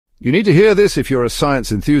You need to hear this if you're a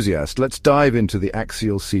science enthusiast. Let's dive into the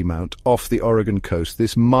axial seamount off the Oregon coast.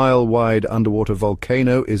 This mile-wide underwater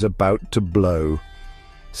volcano is about to blow.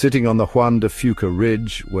 Sitting on the Juan de Fuca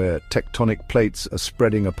Ridge, where tectonic plates are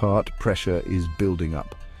spreading apart, pressure is building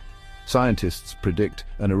up. Scientists predict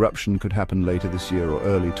an eruption could happen later this year or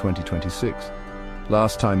early 2026.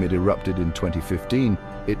 Last time it erupted in 2015,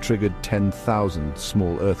 it triggered 10,000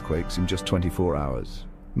 small earthquakes in just 24 hours.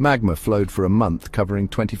 Magma flowed for a month, covering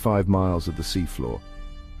 25 miles of the seafloor.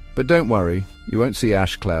 But don't worry, you won't see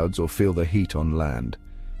ash clouds or feel the heat on land.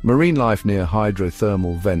 Marine life near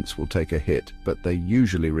hydrothermal vents will take a hit, but they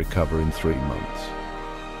usually recover in 3 months.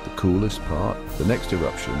 The coolest part, the next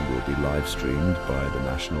eruption will be live-streamed by the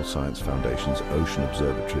National Science Foundation's Ocean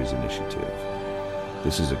Observatories initiative.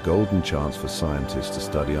 This is a golden chance for scientists to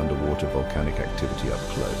study underwater volcanic activity up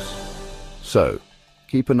close. So,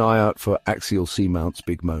 keep an eye out for axial seamount's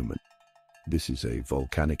big moment. This is a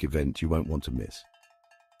volcanic event you won't want to miss.